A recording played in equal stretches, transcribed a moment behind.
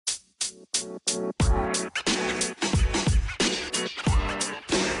Hello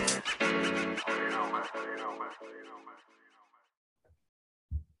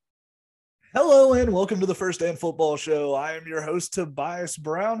and welcome to the First and Football Show. I am your host, Tobias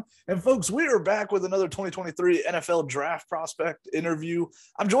Brown. And folks, we are back with another 2023 NFL Draft Prospect interview.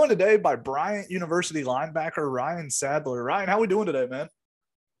 I'm joined today by Bryant University linebacker Ryan Sadler. Ryan, how are we doing today, man?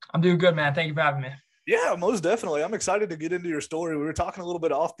 I'm doing good, man. Thank you for having me. Yeah, most definitely. I'm excited to get into your story. We were talking a little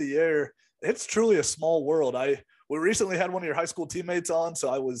bit off the air. It's truly a small world. We recently had one of your high school teammates on,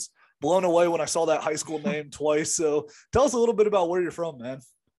 so I was blown away when I saw that high school name twice. So tell us a little bit about where you're from, man.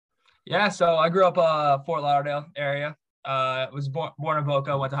 Yeah, so I grew up Fort Lauderdale area. Was born in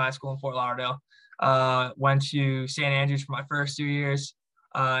Boca, went to high school in Fort Lauderdale. Went to St. Andrews for my first 2 years.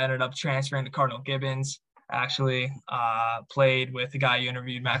 Ended up transferring to Cardinal Gibbons. Actually, played with the guy you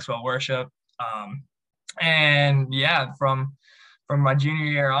interviewed, Maxwell Worship. And yeah, from my junior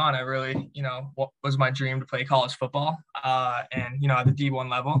year on, I really, what was my dream to play college football. And at the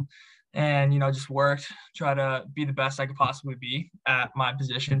D1 level. And, just worked, try to be the best I could possibly be at my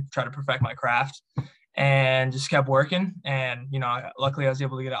position, try to perfect my craft, and just kept working. And, luckily I was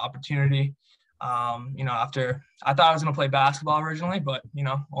able to get an opportunity, after I thought I was going to play basketball originally, but,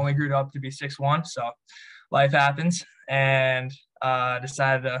 only grew up to be 6'1". So life happens, and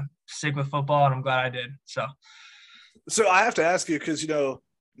decided to stick with football, and I'm glad I did. So I have to ask you, because,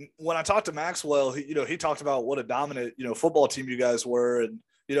 when I talked to Maxwell, he talked about what a dominant, football team you guys were. And,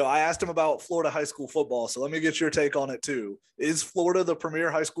 I asked him about Florida high school football. So let me get your take on it too. Is Florida the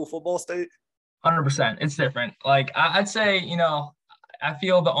premier high school football state? 100%. It's different. Like I'd say, I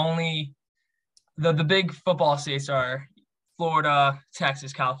feel the big football states are Florida,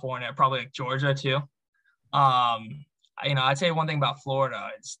 Texas, California, probably like Georgia too. I'd say one thing about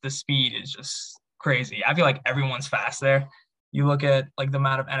Florida, it's the speed is just crazy. I feel like everyone's fast there. You look at like the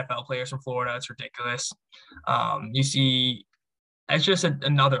amount of NFL players from Florida, it's ridiculous. You see, it's just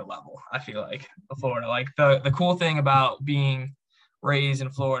another level, I feel like, of Florida. Like the cool thing about being raised in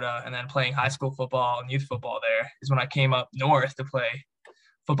Florida and then playing high school football and youth football there is when I came up north to play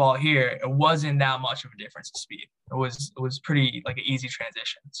football here, it wasn't that much of a difference in speed. It was pretty like an easy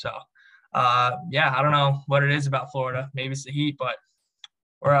transition. So I don't know what it is about Florida. Maybe it's the heat, but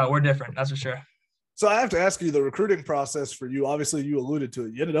we're different, that's for sure. So I have to ask you, the recruiting process for you, obviously you alluded to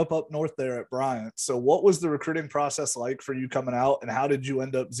it. You ended up north there at Bryant. So what was the recruiting process like for you coming out, and how did you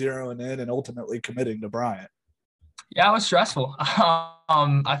end up zeroing in and ultimately committing to Bryant? Yeah, it was stressful.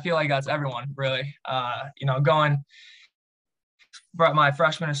 I feel like that's everyone really. Going my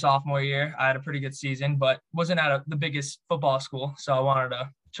freshman and sophomore year, I had a pretty good season, but wasn't at the biggest football school. So I wanted to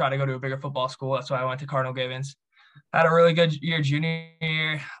try to go to a bigger football school. That's why I went to Cardinal Gibbons. Had a really good year junior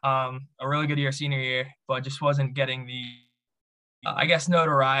year, a really good year senior year, but just wasn't getting the,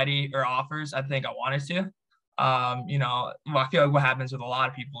 notoriety or offers I think I wanted to. I feel like what happens with a lot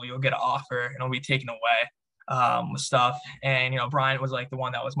of people, you'll get an offer and it'll be taken away with stuff. And, Bryant was like the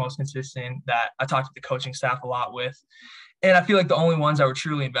one that was most consistent, that I talked to the coaching staff a lot with. And I feel like the only ones that were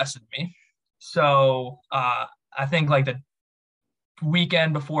truly invested in me. So I think like the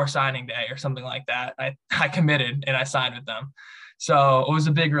weekend before signing day or something like that, I committed and I signed with them. So it was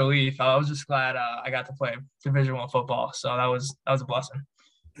a big relief. I was just glad I got to play Division I football. So that was a blessing.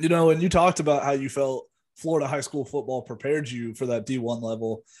 And you talked about how you felt Florida high school football prepared you for that D1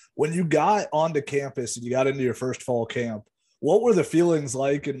 level. When you got onto campus and you got into your first fall camp, what were the feelings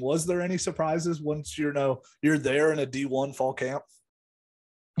like? And was there any surprises once you're there in a D1 fall camp?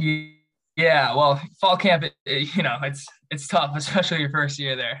 Yeah, well, fall camp, it's tough, especially your first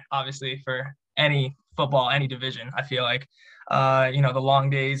year there, obviously, for any football, any division, I feel like. The long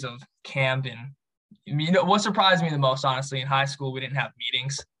days of camp. And, what surprised me the most, honestly, in high school, we didn't have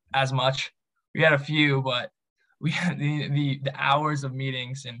meetings as much. We had a few, but we had the hours of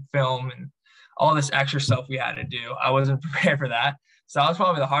meetings and film and all this extra stuff we had to do. I wasn't prepared for that. So that was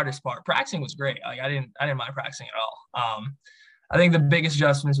probably the hardest part. Practicing was great. Like I didn't mind practicing at all. I think the biggest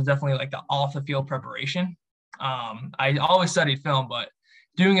adjustments was definitely like the off the field preparation. I always studied film, but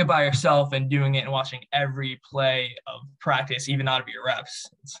doing it by yourself and doing it and watching every play of practice, even out of your reps,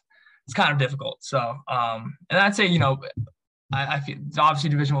 it's kind of difficult. So, and I'd say, I feel obviously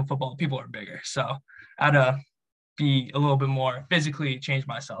Division I football, people are bigger. So I had to be a little bit more physically change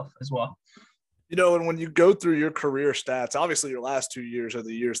myself as well. And when you go through your career stats, obviously your last 2 years are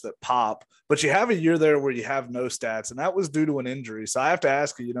the years that pop, but you have a year there where you have no stats, and that was due to an injury. So I have to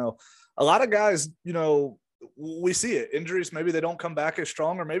ask you, a lot of guys, we see it. Injuries, maybe they don't come back as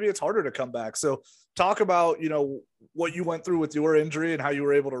strong, or maybe it's harder to come back. So talk about, what you went through with your injury and how you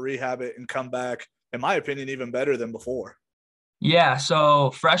were able to rehab it and come back, in my opinion, even better than before. Yeah, so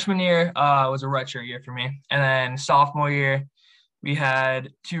freshman year was a redshirt year for me, and then sophomore year we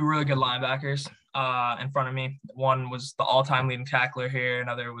had two really good linebackers in front of me. One was the all-time leading tackler here,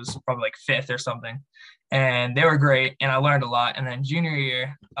 another was probably like fifth or something, and they were great, and I learned a lot. And then junior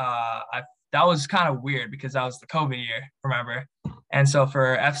year, I that was kind of weird because that was the COVID year, remember? And so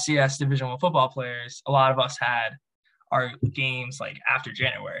for FCS Division One football players, a lot of us had our games like after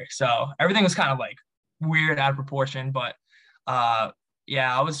January, so everything was kind of like weird out of proportion, but uh,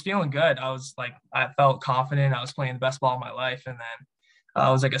 yeah, I was feeling good. I felt confident. I was playing the best ball of my life. And then it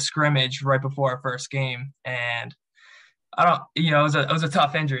was like a scrimmage right before our first game. And I don't, it was a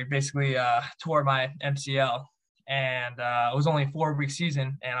tough injury, basically tore my MCL. And it was only a 4 week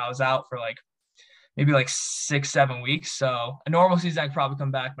season. And I was out for like maybe like 6, 7 weeks. So a normal season, I could probably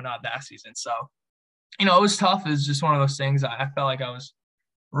come back, but not that season. So, it was tough. It was just one of those things. I felt like I was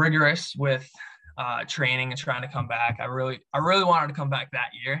rigorous with training and trying to come back. I really wanted to come back that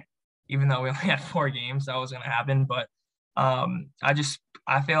year, even though we only had 4 games. That was going to happen, but I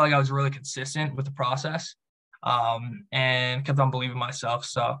feel like I was really consistent with the process and kept on believing myself.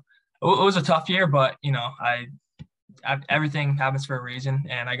 So it was a tough year, but everything happens for a reason,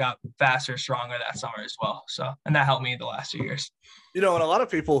 and I got faster, stronger that summer as well. So, and that helped me the last 2 years. And a lot of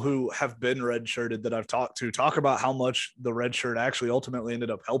people who have been redshirted that I've talked to talk about how much the red shirt actually ultimately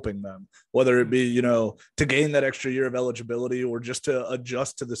ended up helping them, whether it be, to gain that extra year of eligibility or just to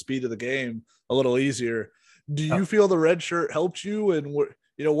adjust to the speed of the game a little easier. Do you feel the red shirt helped you? And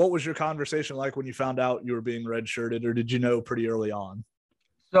what was your conversation like when you found out you were being redshirted, or did you know pretty early on?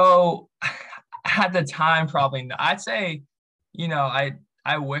 So at the time, probably not. I'd say,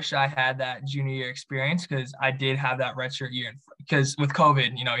 I wish I had that junior year experience because I did have that redshirt year. Because with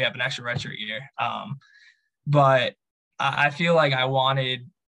COVID, you have an extra redshirt year. But I feel like I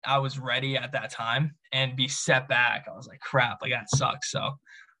was ready at that time and be set back. I was like, crap, like that sucks. So,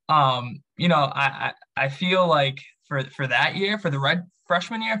 I feel like for that year, for the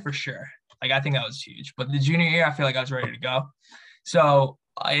freshman year, for sure. Like, I think that was huge. But the junior year, I feel like I was ready to go. So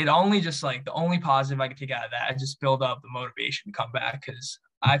it only just like the only positive I could take out of that, I just build up the motivation to come back because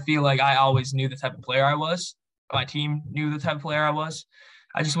I feel like I always knew the type of player I was. My team knew the type of player I was.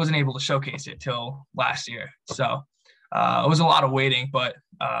 I just wasn't able to showcase it till last year. So it was a lot of waiting, but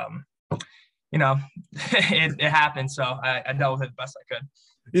it happened. So I dealt with it the best I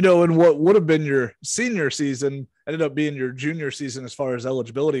could. And what would have been your senior season ended up being your junior season as far as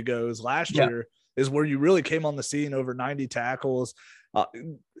eligibility goes last year is where you really came on the scene, over 90 tackles.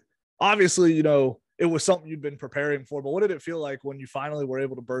 Obviously, it was something you'd been preparing for, but what did it feel like when you finally were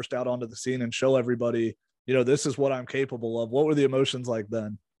able to burst out onto the scene and show everybody, this is what I'm capable of? What were the emotions like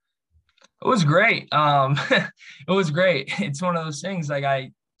then? It was great. It was great. It's one of those things like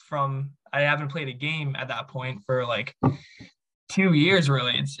I haven't played a game at that point for like 2 years,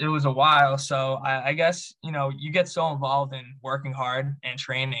 really. It was a while. So I guess, you get so involved in working hard and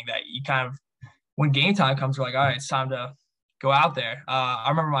training that you kind of, when game time comes, you're like, all right, it's time to go out there. I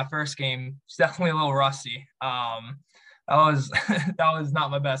remember my first game, it's definitely a little rusty. That was that was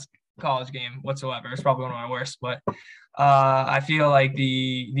not my best college game whatsoever. It's probably one of my worst, but I feel like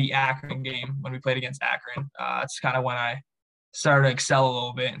the Akron game when we played against Akron, it's kind of when I started to excel a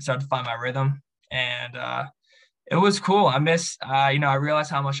little bit and started to find my rhythm. And it was cool. I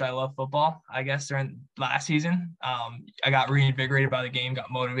realized how much I love football, I guess, during last season. I got reinvigorated by the game,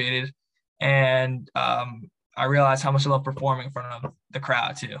 got motivated, and I realized how much I love performing in front of the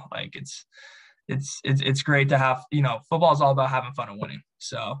crowd too. Like it's great to have, football is all about having fun and winning.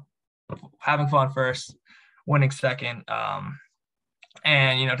 So having fun first, winning second.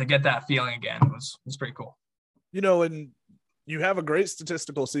 And to get that feeling again was pretty cool. And you have a great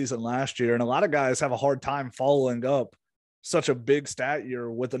statistical season last year, and a lot of guys have a hard time following up such a big stat year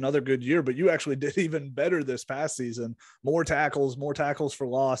with another good year, but you actually did even better this past season. More tackles for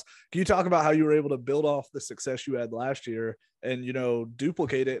loss. Can you talk about how you were able to build off the success you had last year and,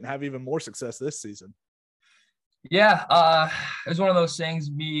 duplicate it and have even more success this season? Yeah, it was one of those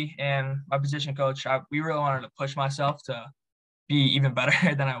things. Me and my position coach, we really wanted to push myself to be even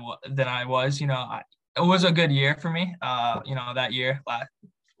better than I was. It was a good year for me. That year,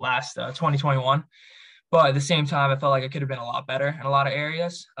 last 2021. But at the same time, I felt like I could have been a lot better in a lot of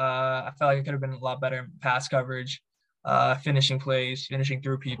areas. I felt like I could have been a lot better in pass coverage, finishing plays, finishing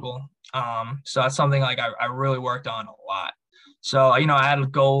through people. So that's something like I really worked on a lot. So, I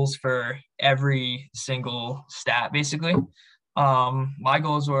had goals for every single stat, basically. My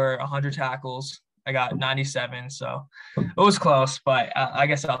goals were 100 tackles. I got 97, so it was close, but I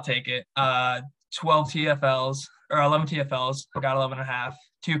guess I'll take it. 12 TFLs or 11 TFLs. I got 11 and a half.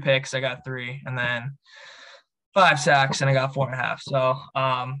 2 picks. I got 3, and then 5 sacks and I got 4.5. So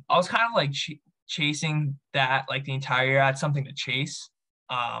I was kind of like chasing that like the entire year. I had something to chase,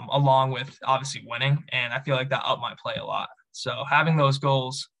 along with obviously winning, and I feel like that upped my play a lot. So having those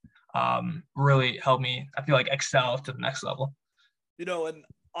goals really helped me, I feel like, excel to the next level. And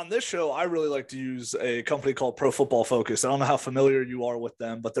on this show, I really like to use a company called Pro Football Focus. I don't know how familiar you are with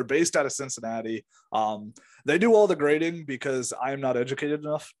them, but they're based out of Cincinnati. They do all the grading because I am not educated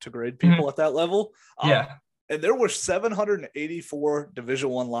enough to grade people at that level. Yeah. And there were 784 Division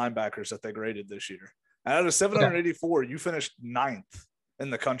I linebackers that they graded this year. And out of 784, you finished 9th in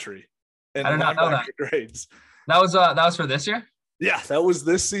the country in linebacker grades. That was for this year? Yeah, that was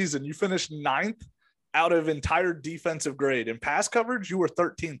this season. You finished 9th out of entire defensive grade. In pass coverage, you were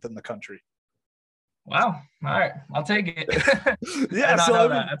 13th in the country. Wow. All right. I'll take it. Yeah. So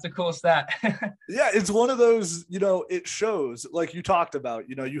that's a cool stat. Yeah. It's one of those, it shows, like you talked about,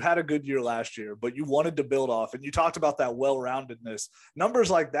 you had a good year last year, but you wanted to build off, and you talked about that well-roundedness.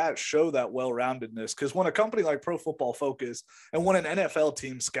 Numbers like that show that well-roundedness, because when a company like Pro Football Focus and when an NFL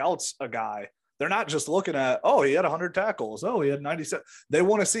team scouts a guy, they're not just looking at, oh, he had 100 tackles. Oh, he had 97. They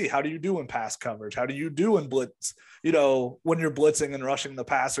want to see, how do you do in pass coverage? How do you do in blitz, when you're blitzing and rushing the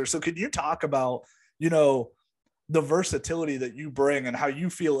passer? So could you talk about, the versatility that you bring and how you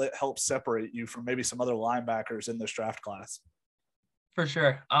feel it helps separate you from maybe some other linebackers in this draft class? For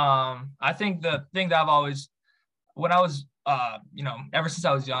sure. I think the thing that I've always, when I was, ever since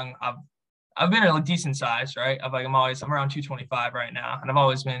I was young, I've been a decent size, right? I'm around 225 right now, and I've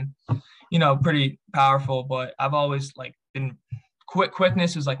always been, pretty powerful, but I've always been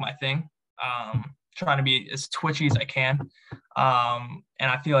quickness is my thing. Trying to be as twitchy as I can.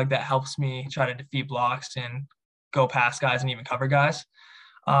 And I feel like that helps me try to defeat blocks and go past guys and even cover guys.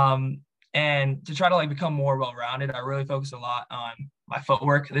 And to try to become more well-rounded, I really focused a lot on my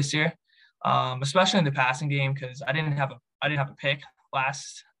footwork this year, especially in the passing game, because I didn't have a pick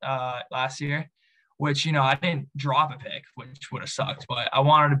last year, which, I didn't drop a pick, which would have sucked, but I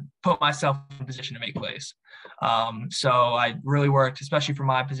wanted to put myself in position to make plays. So I really worked, especially for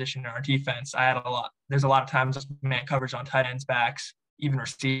my position in our defense. There's a lot of times man coverage on tight ends, backs, even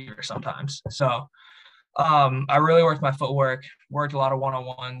receivers sometimes. So I really worked my footwork, worked a lot of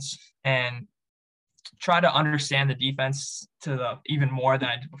one-on-ones, and try to understand the defense even more than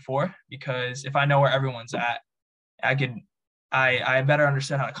I did before, because if I know where everyone's at, I better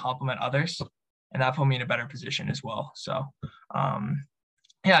understand how to complement others, and that put me in a better position as well. So,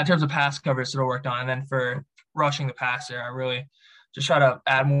 in terms of pass coverage, still worked on. And then for rushing the passer, I really just try to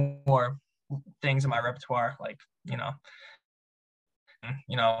add more things in my repertoire,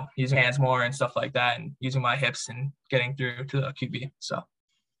 using hands more and stuff like that, and using my hips and getting through to the QB. So,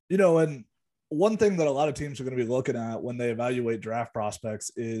 and one thing that a lot of teams are going to be looking at when they evaluate draft prospects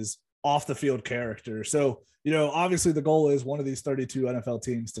is off the field character. So, obviously the goal is one of these 32 NFL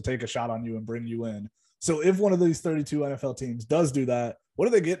teams to take a shot on you and bring you in. So if one of these 32 NFL teams does do that, what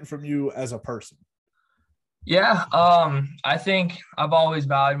are they getting from you as a person? Yeah. I think I've always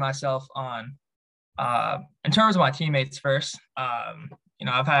valued myself on, in terms of my teammates first.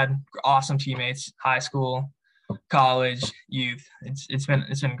 I've had awesome teammates, high school, college, youth. It's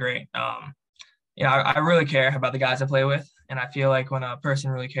been great. I really care about the guys I play with. And I feel like when a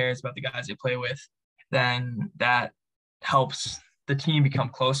person really cares about the guys they play with, then that helps the team become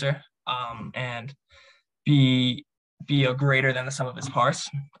closer, and be a greater than the sum of its parts.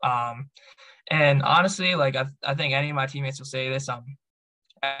 And honestly, I think any of my teammates will say this.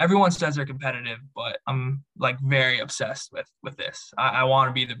 Everyone says they're competitive, but I'm very obsessed with this. I want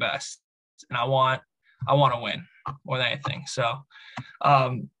to be the best, and I want to win more than anything. So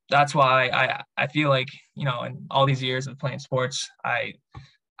that's why I feel like, in all these years of playing sports,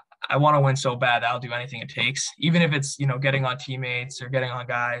 I want to win so bad that I'll do anything it takes, even if it's, getting on teammates or getting on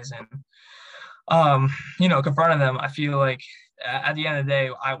guys and, confronting them. I feel like at the end of the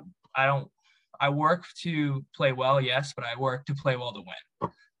day, I work to play well, yes, but I work to play well to win.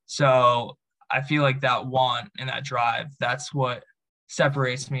 So I feel like that want and that drive, that's what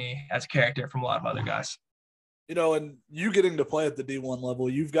separates me as a character from a lot of other guys. And you getting to play at the D1 level,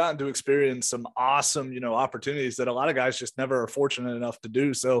 you've gotten to experience some awesome, opportunities that a lot of guys just never are fortunate enough to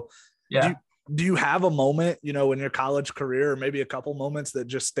do. So yeah. Do you have a moment, in your college career, or maybe a couple moments that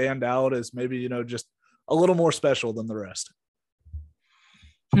just stand out as maybe, just a little more special than the rest?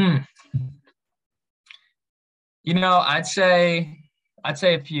 I'd say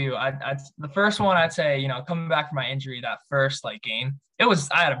a few. The first one, I'd say, coming back from my injury, that first game, I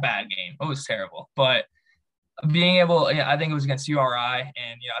had a bad game. It was terrible, but being able, I think it was against URI,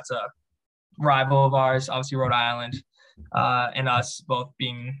 and it's a rival of ours, obviously Rhode Island, and us both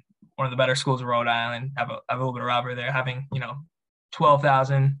being one of the better schools of Rhode Island. Have a little bit of rivalry there, having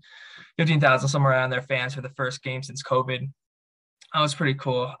 12,000, 15,000 somewhere around their fans for the first game since COVID. That was pretty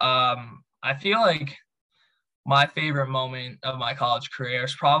cool. I feel like my favorite moment of my college career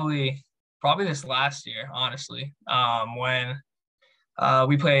is probably this last year, honestly, when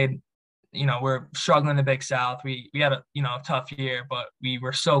we played. We're struggling in the Big South. We had a tough year, but we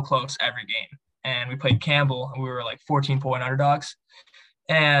were so close every game. And we played Campbell, and we were like 14-point underdogs.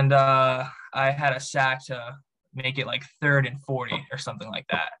 And I had a sack to make it like 3rd and 40 or something like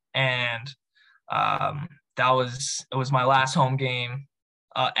that. And it was my last home game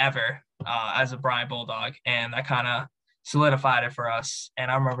ever as a Bryant Bulldog, and that kind of solidified it for us.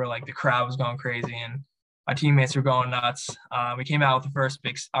 And I remember like the crowd was going crazy, and my teammates were going nuts. We came out with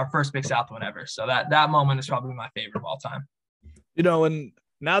our first Big South win ever. So that moment is probably my favorite of all time. And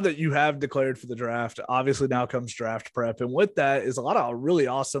now that you have declared for the draft, obviously now comes draft prep. And with that is a lot of really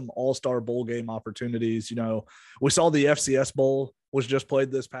awesome all-star bowl game opportunities. We saw the FCS Bowl was just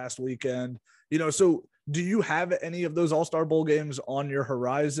played this past weekend. So do you have any of those all-star bowl games on your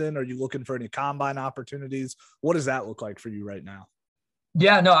horizon? Are you looking for any combine opportunities? What does that look like for you right now?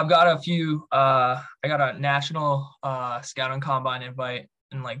 Yeah, no, I've got a few. I got a national scouting combine invite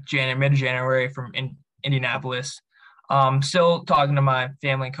in like mid-January from Indianapolis. Still talking to my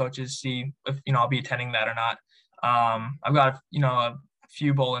family and coaches, see if I'll be attending that or not. I've got a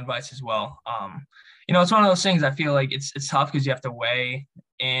few bowl invites as well. It's one of those things. I feel like it's tough because you have to weigh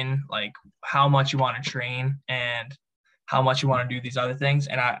in like how much you want to train and how much you want to do these other things.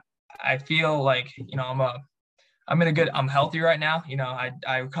 And I feel like I'm healthy right now.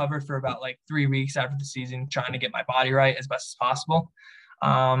 I recovered for about like 3 weeks after the season, trying to get my body right as best as possible.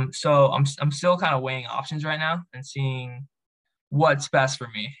 So I'm still kind of weighing options right now and seeing what's best for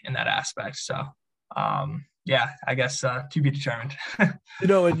me in that aspect. So, yeah, I guess to be determined.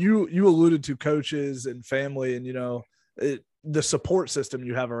 And you alluded to coaches and family and, the support system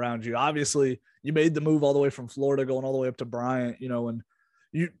you have around you. Obviously, you made the move all the way from Florida, going all the way up to Bryant, and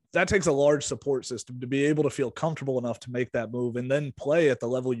that takes a large support system to be able to feel comfortable enough to make that move and then play at the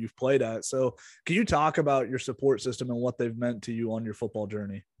level you've played at. So can you talk about your support system and what they've meant to you on your football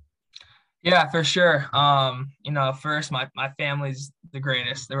journey? Yeah, for sure. First, my family's the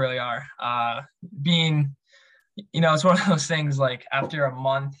greatest. They really are. It's one of those things like after a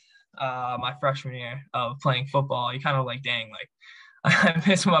month, my freshman year of playing football, you kind of like, dang, like I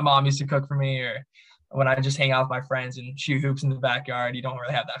miss when my mom used to cook for me, or when I just hang out with my friends and shoot hoops in the backyard. You don't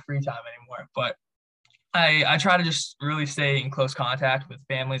really have that free time anymore. But I try to just really stay in close contact with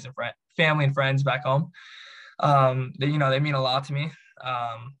family and friends back home. They mean a lot to me.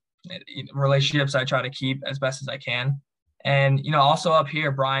 Relationships I try to keep as best as I can. And, also up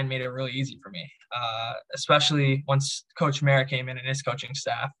here, Brian made it really easy for me, especially once Coach Merritt came in and his coaching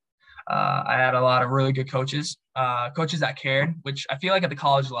staff. I had a lot of really good coaches that cared, which I feel like at the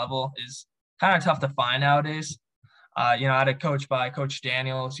college level is kind of tough to find nowadays. I had a coach by Coach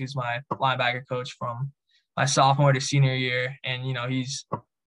Daniels. He's my linebacker coach from my sophomore to senior year. And,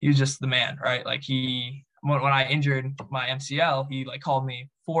 he was just the man, right? Like when I injured my MCL, he like called me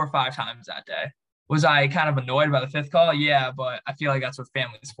 4 or 5 times that day. Was I kind of annoyed by the 5th call? Yeah, but I feel like that's what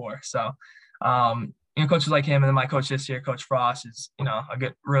family is for. So, coaches like him, and then my coach this year, Coach Frost, is,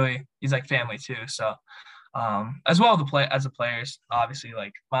 he's like family too. So, as well as the players, obviously,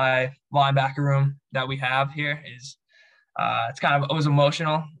 like my linebacker room that we have here is, it was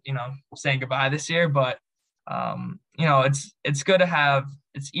emotional, saying goodbye this year, but, it's good to have,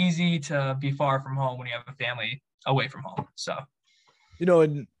 it's easy to be far from home when you have a family away from home. So,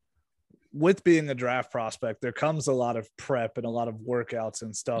 and with being a draft prospect, there comes a lot of prep and a lot of workouts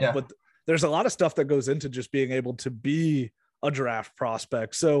and stuff, yeah. But there's a lot of stuff that goes into just being able to be a draft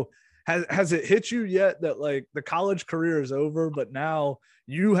prospect. So has it hit you yet that like the college career is over, but now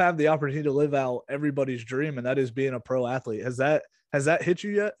you have the opportunity to live out everybody's dream, and that is being a pro athlete? Has that hit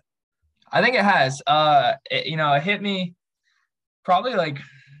you yet? I think it has. It hit me probably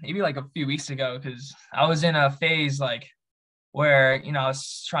maybe a few weeks ago, because I was in a phase like where, I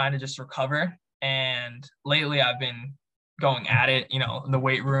was trying to just recover. And lately I've been going at it, in the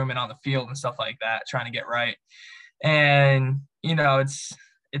weight room and on the field and stuff like that, trying to get right. And,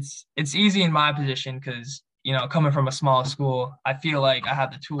 it's easy in my position because, coming from a small school, I feel like I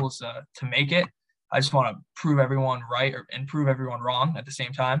have the tools to make it. I just want to prove everyone right and prove everyone wrong at the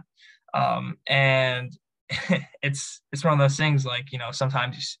same time. And it's one of those things like,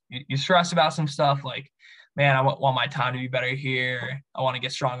 sometimes you stress about some stuff like, man, I want my time to be better here. I want to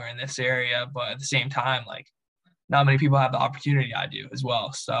get stronger in this area. But at the same time, like, not many people have the opportunity I do as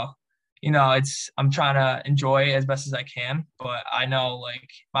well. So, I'm trying to enjoy it as best as I can, but I know like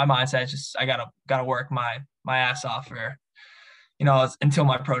my mindset is just I gotta work my ass off for until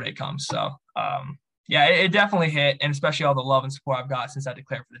my pro day comes. So yeah, it definitely hit, and especially all the love and support I've got since I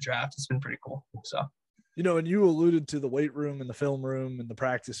declared for the draft. It's been pretty cool. So. And you alluded to the weight room and the film room and the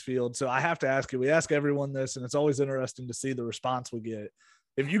practice field. So I have to ask you, we ask everyone this, and it's always interesting to see the response we get.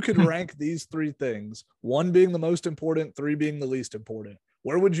 If you could rank these three things, one being the most important, three being the least important,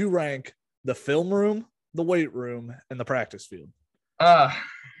 where would you rank the film room, the weight room, and the practice field?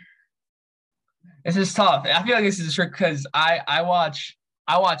 This is tough. I feel like this is a trick because I watch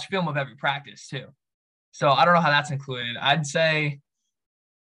film of every practice too. So I don't know how that's included.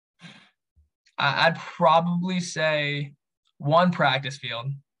 I'd probably say one practice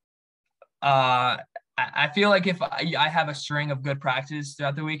field. I feel like if I have a string of good practice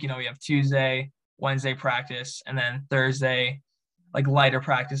throughout the week, we have Tuesday, Wednesday practice, and then Thursday, like lighter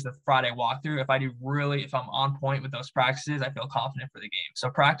practice, the Friday walkthrough. If I'm on point with those practices, I feel confident for the game. So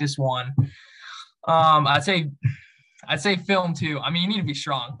practice one, I'd say film two. I mean, you need to be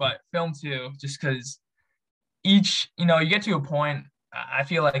strong, but film two, just because you get to a point. I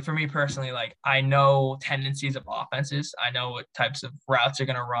feel like for me personally, like I know tendencies of offenses. I know what types of routes are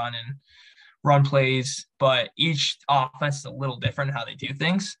going to run and run plays, but each offense is a little different how they do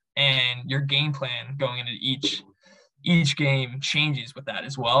things. And your game plan going into each game changes with that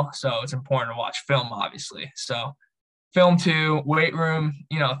as well. So it's important to watch film, obviously. So film two, weight room,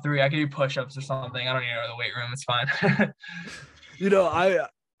 three, I could do push-ups or something. I don't even know the weight room. It's fine.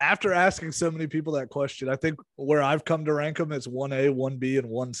 After asking so many people that question, I think where I've come to rank them is 1A, 1B, and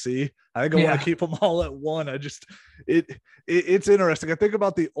 1C. I think I want to keep them all at one. It's interesting. I think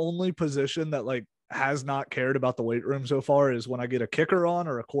about the only position that like has not cared about the weight room so far is when I get a kicker on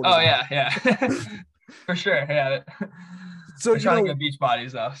or a quarterback. Oh yeah. For sure. Yeah. So trying to get beach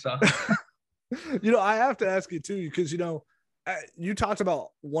bodies though. So I have to ask you too, because you talked about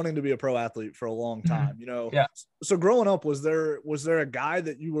wanting to be a pro athlete for a long time, Yeah. So growing up, was there a guy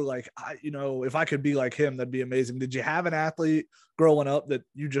that you were like, if I could be like him, that'd be amazing. Did you have an athlete growing up that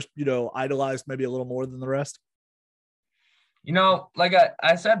you just, idolized maybe a little more than the rest? Like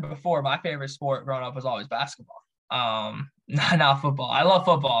I said before, my favorite sport growing up was always basketball. Not football. I love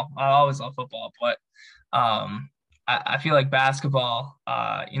football. I always love football, but I feel like basketball,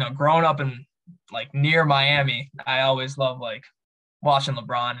 growing up in like near Miami, I always love like watching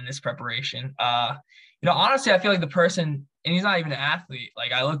LeBron and his preparation. Honestly, I feel like the person, and he's not even an athlete,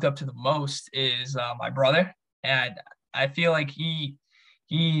 like I looked up to the most is my brother. And I feel like he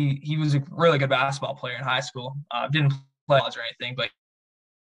was a really good basketball player in high school. Didn't play or anything, but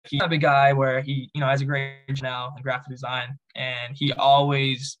he's a big guy where he, has a great age now in graphic design, and he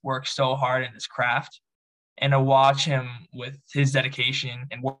always works so hard in his craft. And to watch him with his dedication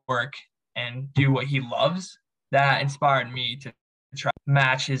and work and do what he loves, that inspired me to try to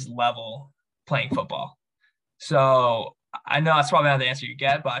match his level playing football. So I know that's probably not the answer you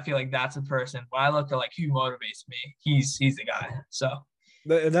get, but I feel like that's a person, when I look at like who motivates me, he's the guy. So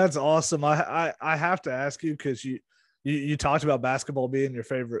that's awesome. I have to ask you, because you talked about basketball being your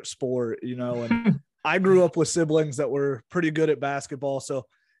favorite sport, and I grew up with siblings that were pretty good at basketball. So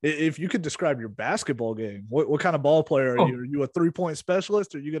if you could describe your basketball game, what kind of ball player are you? Are you a 3-point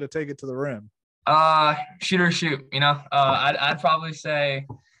specialist, or are you going to take it to the rim? Shoot or shoot, I'd probably say,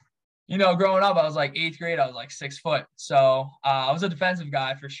 growing up, I was like 8th grade, I was like 6 foot. So I was a defensive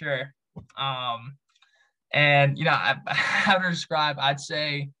guy for sure. And, I have to describe, I'd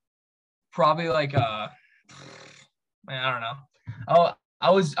say probably like, I don't know. Oh,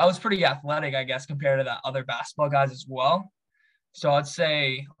 I was pretty athletic, I guess, compared to the other basketball guys as well. So I'd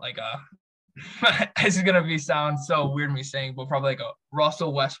say like this is gonna sound so weird me saying, but probably like a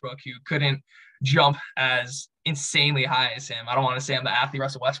Russell Westbrook who couldn't jump as insanely high as him. I don't want to say I'm the athlete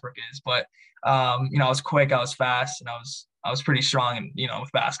Russell Westbrook is, but I was quick, I was fast, and I was pretty strong, and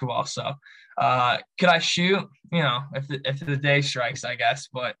with basketball. So could I shoot? If the day strikes, I guess,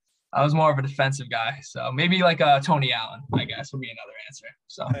 but I was more of a defensive guy. So maybe like Tony Allen, I guess, would be another answer.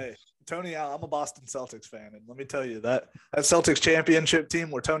 So hey. Tony Allen, I'm a Boston Celtics fan, and let me tell you that Celtics championship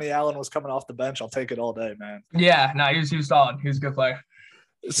team where Tony Allen was coming off the bench, I'll take it all day, man. Yeah, no, he was solid. He was a good player.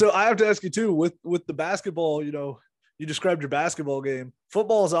 So I have to ask you too, with the basketball, you described your basketball game.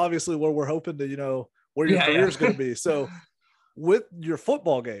 Football is obviously where we're hoping to, where your career is going to be. So with your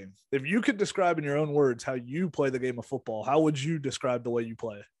football game, if you could describe in your own words how you play the game of football, how would you describe the way you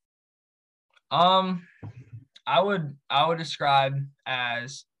play? I would describe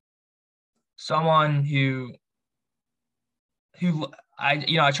as someone who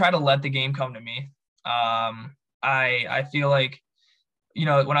I try to let the game come to me. I feel like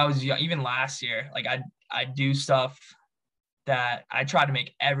when I was young, even last year, like I do stuff that I try to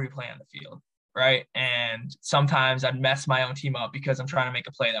make every play on the field, right? And sometimes I'd mess my own team up because I'm trying to make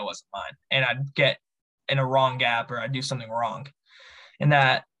a play that wasn't mine, and I'd get in a wrong gap or I'd do something wrong, and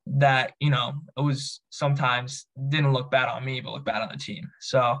that it was sometimes didn't look bad on me, but looked bad on the team.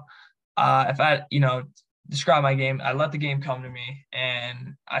 So if I describe my game, I let the game come to me,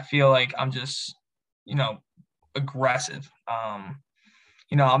 and I feel like I'm just aggressive. I'm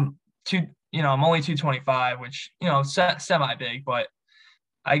too I'm only 225, which, semi big, but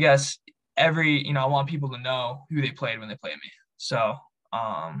I guess I want people to know who they played when they played me. So,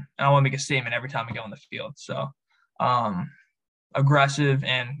 and I want to make a statement every time I go on the field. So, aggressive,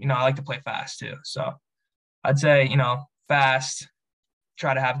 and, I like to play fast too. So I'd say, fast,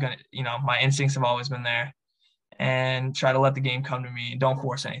 try to have good, my instincts have always been there, and try to let the game come to me. Don't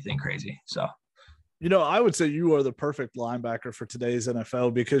force anything crazy. So, I would say you are the perfect linebacker for today's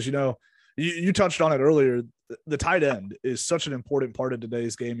NFL because, you touched on it earlier. The tight end is such an important part of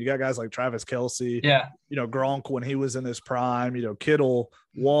today's game. You got guys like Travis Kelce, yeah, Gronk when he was in his prime, Kittle,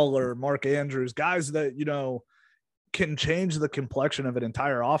 Waller, Mark Andrews, guys that, can change the complexion of an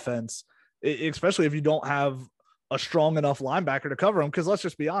entire offense, especially if you don't have a strong enough linebacker to cover them. Because let's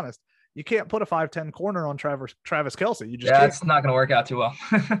just be honest, you can't put a 5'10" corner on Travis Kelce. You just can't. It's not going to work out too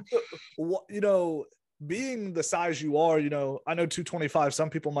well. Being the size you are, I know 225, some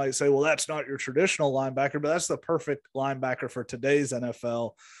people might say, well, that's not your traditional linebacker, but that's the perfect linebacker for today's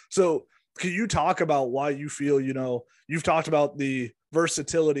NFL. So can you talk about why you feel, you've talked about the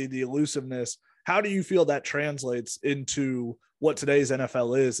versatility, the elusiveness. How do you feel that translates into what today's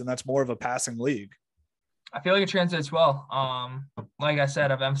NFL is? And that's more of a passing league. I feel like it translates well. Like I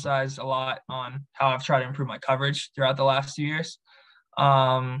said, I've emphasized a lot on how I've tried to improve my coverage throughout the last 2 years.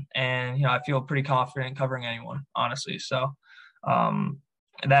 And, I feel pretty confident covering anyone, honestly. So,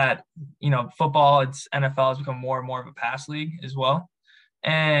 that, football, it's NFL has become more and more of a pass league as well.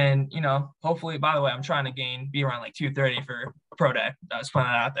 And, hopefully, by the way, I'm trying to be around like 230 for pro day. I was putting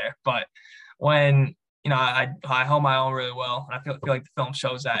that out there. But when, I hold my own really well, and I feel like the film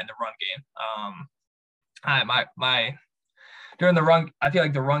shows that in the run game. During the run, I feel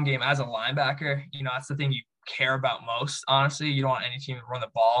like the run game as a linebacker, that's the thing you care about most. Honestly, you don't want any team to run the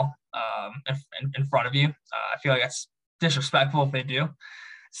ball in front of you. I feel like that's disrespectful if they do.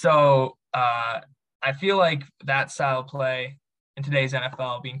 So I feel like that style of play in today's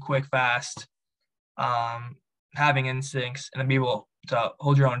NFL, being quick, fast, having instincts, and then be able to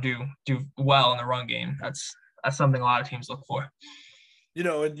hold your own, do well in the run game. That's something a lot of teams look for.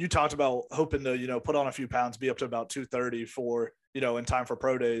 And you talked about hoping to, put on a few pounds, be up to about 230 for, in time for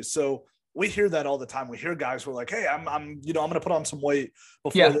pro days. So we hear that all the time. We hear guys who are like, hey, I'm going to put on some weight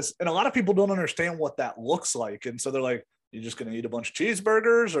before this. And a lot of people don't understand what that looks like. And so they're like, you're just going to eat a bunch of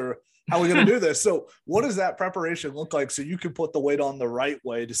cheeseburgers, or how are we going to do this? So what does that preparation look like so you can put the weight on the right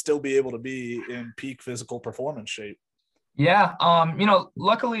way to still be able to be in peak physical performance shape? Yeah.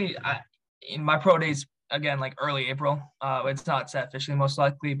 Luckily in my pro days, again, like early April, it's not set officially most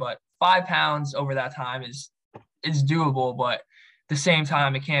likely, but 5 pounds over that time is doable. But at the same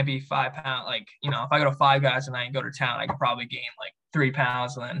time, it can't be 5 pounds. Like, if I go to Five Guys and I go to town, I could probably gain like 3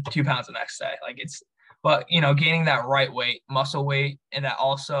 pounds and then 2 pounds the next day. But gaining that right weight, muscle weight, and that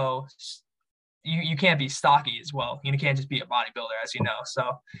also you can't be stocky as well. You can't just be a bodybuilder, as you know.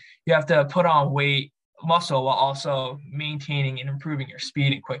 So you have to put on weight, muscle, while also maintaining and improving your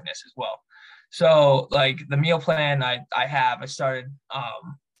speed and quickness as well. So like the meal plan I started a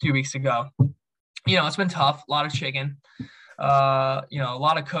few weeks ago. It's been tough, a lot of chicken, a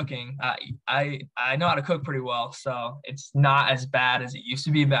lot of cooking. I know how to cook pretty well, so it's not as bad as it used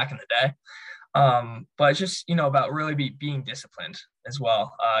to be back in the day. But it's just, about really being disciplined as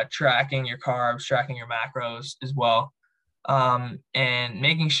well, tracking your carbs, tracking your macros as well, and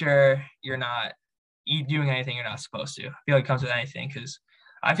making sure you're not doing anything you're not supposed to. I feel like it comes with anything, because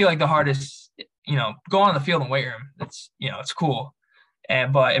I feel like the hardest, going on the field and weight room, it's cool.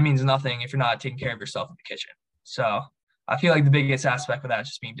 But it means nothing if you're not taking care of yourself in the kitchen. So I feel like the biggest aspect of that is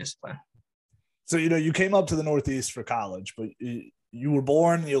just being disciplined. So, you came up to the Northeast for college, but you were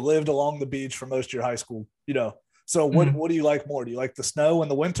born, you lived along the beach for most of your high school, So what do you like more? Do you like the snow in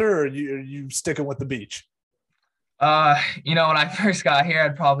the winter, or are you sticking with the beach? When I first got here,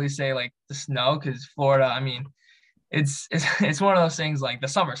 I'd probably say like the snow, because Florida, I mean, it's one of those things, like the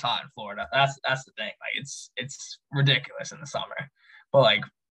summer's hot in Florida. That's the thing. Like it's ridiculous in the summer. But like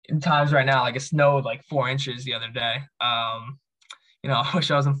in times right now, like it snowed like 4 inches the other day. I wish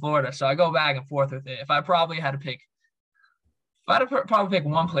I was in Florida. So I go back and forth with it. If I had to pick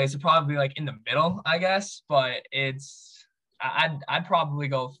one place, it'd probably be like in the middle, I guess. But I'd probably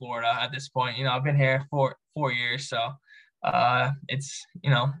go with Florida at this point. You know, I've been here for 4 years, so it's, you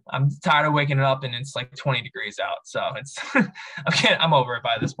know, I'm tired of waking up and it's like 20 degrees out. So it's I'm over it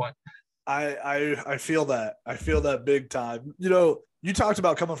by this point. I feel that. I feel that big time. You know, you talked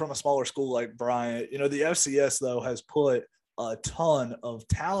about coming from a smaller school like Bryant. You know, the FCS though has put a ton of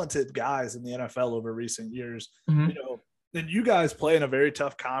talented guys in the NFL over recent years. Mm-hmm. You know, and you guys play in a very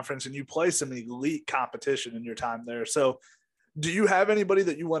tough conference and you play some elite competition in your time there. So do you have anybody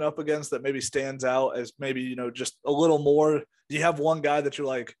that you went up against that maybe stands out as maybe, you know, just a little more? Do you have one guy that you're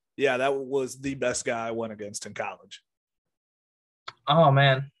like, yeah, that was the best guy I went against in college? Oh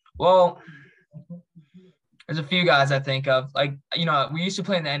man. Well, there's a few guys I think of. Like, you know, we used to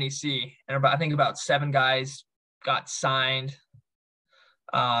play in the NEC, and I think about 7 guys got signed.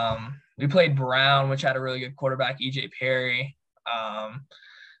 We played Brown, which had a really good quarterback, EJ Perry.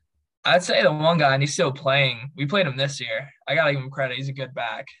 I'd say the one guy, and he's still playing. We played him this year. I gotta give him credit. He's a good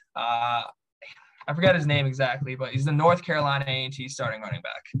back. I forget his name exactly, but he's the North Carolina A&T starting running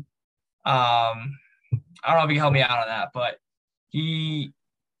back. I don't know if you can help me out on that, but he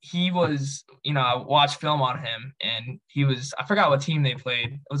was, you know, I watched film on him, and I forgot what team they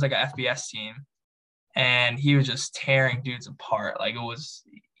played. It was like a FBS team, and he was just tearing dudes apart. Like,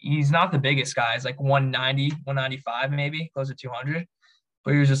 he's not the biggest guy. He's like 190, 195 maybe, close to 200,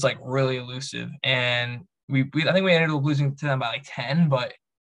 but he was just like really elusive. And I think we ended up losing to them by like 10, but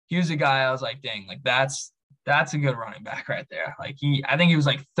he was a guy I was like, dang, like that's a good running back right there. Like I think he was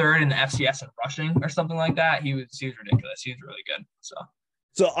like 3rd in the FCS in rushing or something like that. He was ridiculous. He was really good.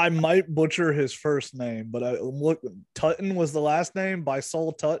 So I might butcher his first name, but Tutton was the last name, by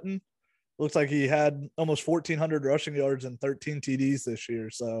Saul Tutton. Looks like he had almost 1,400 rushing yards and 13 TDs this year.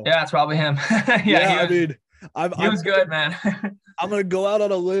 So yeah, it's probably him. He was good, man. I'm going to go out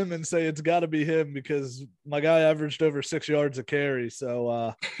on a limb and say it's got to be him because my guy averaged over 6 yards a carry.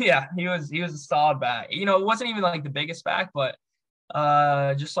 So yeah, he was a solid back. You know, it wasn't even like the biggest back, but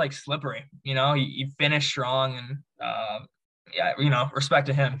just like slippery. You know, he finished strong, and yeah, you know, respect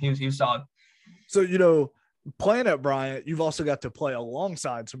to him. He was solid. So, you know, playing at Bryant, you've also got to play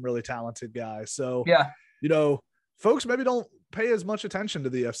alongside some really talented guys. So, yeah, you know, folks maybe don't pay as much attention to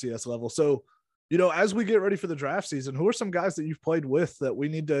the FCS level. So, you know, as we get ready for the draft season, who are some guys that you've played with that we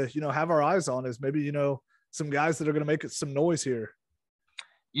need to, you know, have our eyes on as maybe, you know, some guys that are going to make some noise here?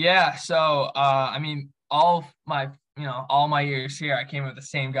 Yeah. So, I mean, all my years here, I came with the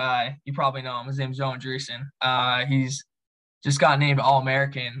same guy. You probably know him. His name's Joe Andreessen. He's just got named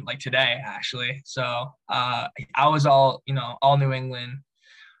All-American like today, actually. So I was all New England.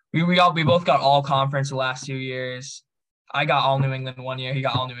 We both got all conference the last 2 years. I got all New England 1 year. He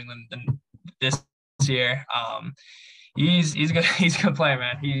got all New England this year. He's a good player,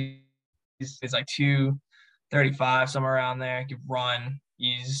 man. He's like 235, somewhere around there. He can run.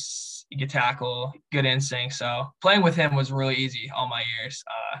 He can tackle. Good instinct. So playing with him was really easy all my years.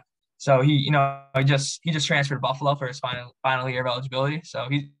 So he just transferred to Buffalo for his final year of eligibility. So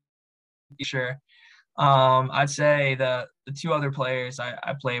he's sure. I'd say the 2 other players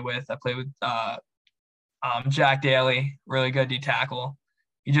I play with Jack Daly, really good D tackle.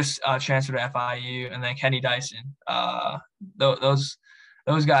 He just transferred to FIU, and then Kenny Dyson.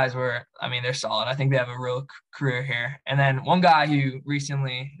 Those guys were, I mean, they're solid. I think they have a real career here. And then one guy who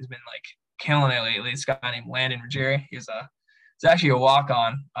recently has been like killing it lately, this guy named Landon Ruggieri. He's actually a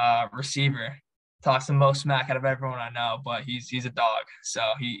walk-on receiver. Talks the most smack out of everyone I know, but he's a dog. So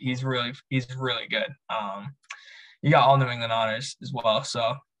he's really good. He got all New England honors as well. So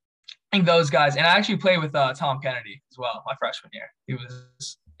I think those guys, and I actually played with Tom Kennedy as well my freshman year.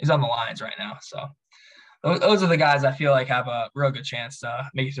 He's on the Lions right now. So those are the guys I feel like have a real good chance to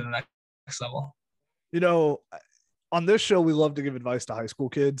make it to the next level. You know, on this show, we love to give advice to high school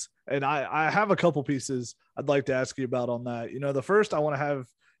kids. And I have a couple pieces I'd like to ask you about on that. You know, the first I want to have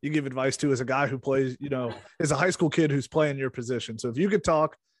you give advice to is a guy who plays, you know, is a high school kid who's playing your position. So if you could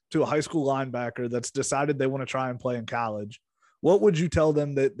talk to a high school linebacker that's decided they want to try and play in college, what would you tell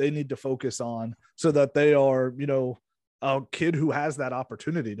them that they need to focus on so that they are, you know, a kid who has that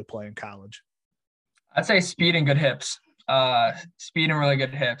opportunity to play in college? I'd say speed and good hips. Speed and really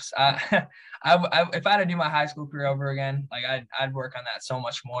good hips. If I had to do my high school career over again, like I'd work on that so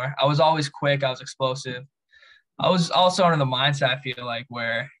much more. I was always quick. I was explosive. I was also under the mindset, I feel like,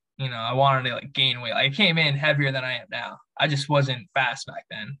 where, you know, I wanted to like gain weight. Like I came in heavier than I am now. I just wasn't fast back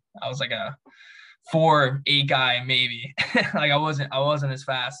then. I was like a 4'8" guy, maybe. Like I wasn't as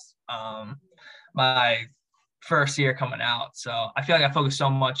fast my first year coming out. So I feel like I focused so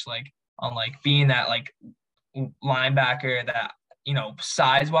much like on like being that like linebacker that, you know,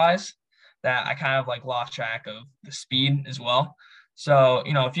 size wise, that I kind of like lost track of the speed as well. So,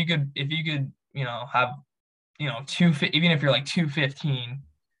 if you could, have, even if you're like 215,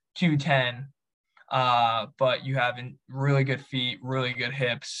 210, but you have really good feet, really good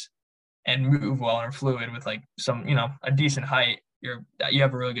hips, and move well and are fluid with like some, a decent height, you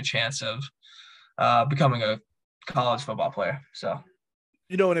have a really good chance of becoming a college football player. So,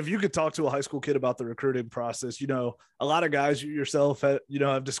 and if you could talk to a high school kid about the recruiting process, a lot of guys, you yourself,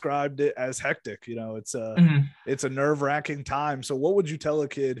 have described it as hectic. It's a nerve-wracking time. So what would you tell a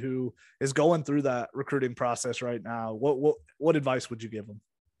kid who is going through that recruiting process right now? What advice would you give them?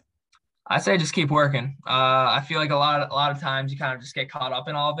 I say just keep working. I feel like a lot of times you kind of just get caught up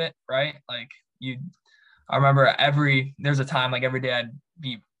in all of it, right? Like I remember there's a time like every day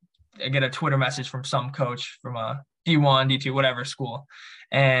I get a Twitter message from some coach from a D1, D2, whatever school.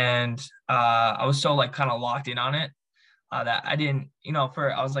 And I was so like kind of locked in on it that I didn't, I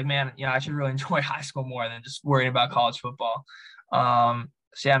was like, man, I should really enjoy high school more than just worrying about college football. So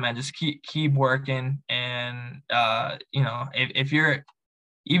yeah, man, just keep working. And, if you're,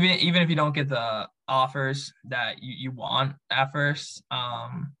 even if you don't get the offers that you want at first,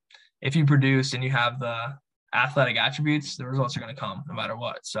 if you produce and you have the athletic attributes, the results are going to come no matter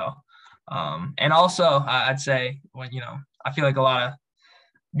what. So, and also I'd say I feel like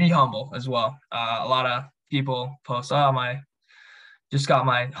be humble as well. A lot of people post, just got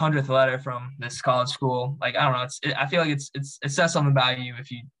my 100th letter from this college school. Like, I don't know. I feel like it says something about you if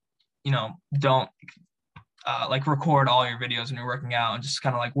you, don't like record all your videos when you're working out and just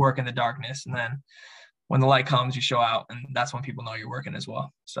kind of like work in the darkness. And then when the light comes, you show out, and that's when people know you're working as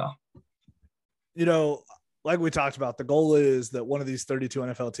well. So, like we talked about, the goal is that one of these 32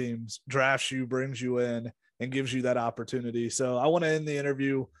 NFL teams drafts you, brings you in, and gives you that opportunity. So I want to end the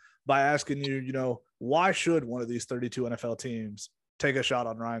interview by asking you, why should one of these 32 NFL teams take a shot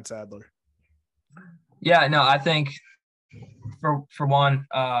on Ryan Sadler? Yeah, no, I think for one,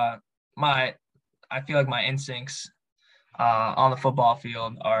 I feel like my instincts on the football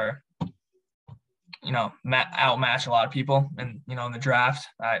field are, outmatch a lot of people. And, in the draft,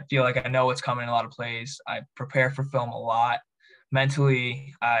 I feel like I know what's coming in a lot of plays. I prepare for film a lot.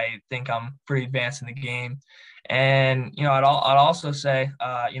 Mentally, I think I'm pretty advanced in the game. And, I'd also say,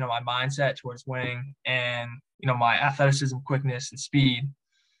 my mindset towards winning and, my athleticism, quickness, and speed,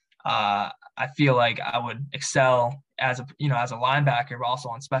 I feel like I would excel as a linebacker, but also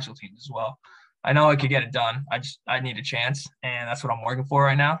on special teams as well. I know I could get it done. I need a chance, and that's what I'm working for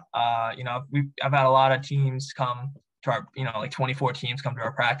right now. I've had a lot of teams come to our, like 24 teams come to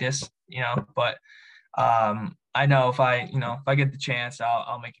our practice, but I know if I get the chance,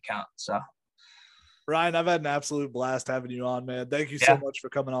 I'll make it count. So, Ryan, I've had an absolute blast having you on, man. Thank you so much for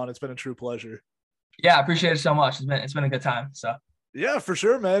coming on. It's been a true pleasure. Yeah, I appreciate it so much. It's been a good time. So, yeah, for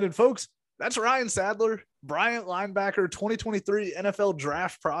sure, man. And folks, that's Ryan Sadler, Bryant linebacker, 2023 NFL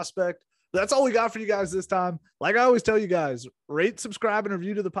draft prospect. That's all we got for you guys this time. Like I always tell you guys, rate, subscribe, and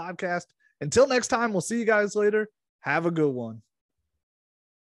review to the podcast. Until next time, we'll see you guys later. Have a good one.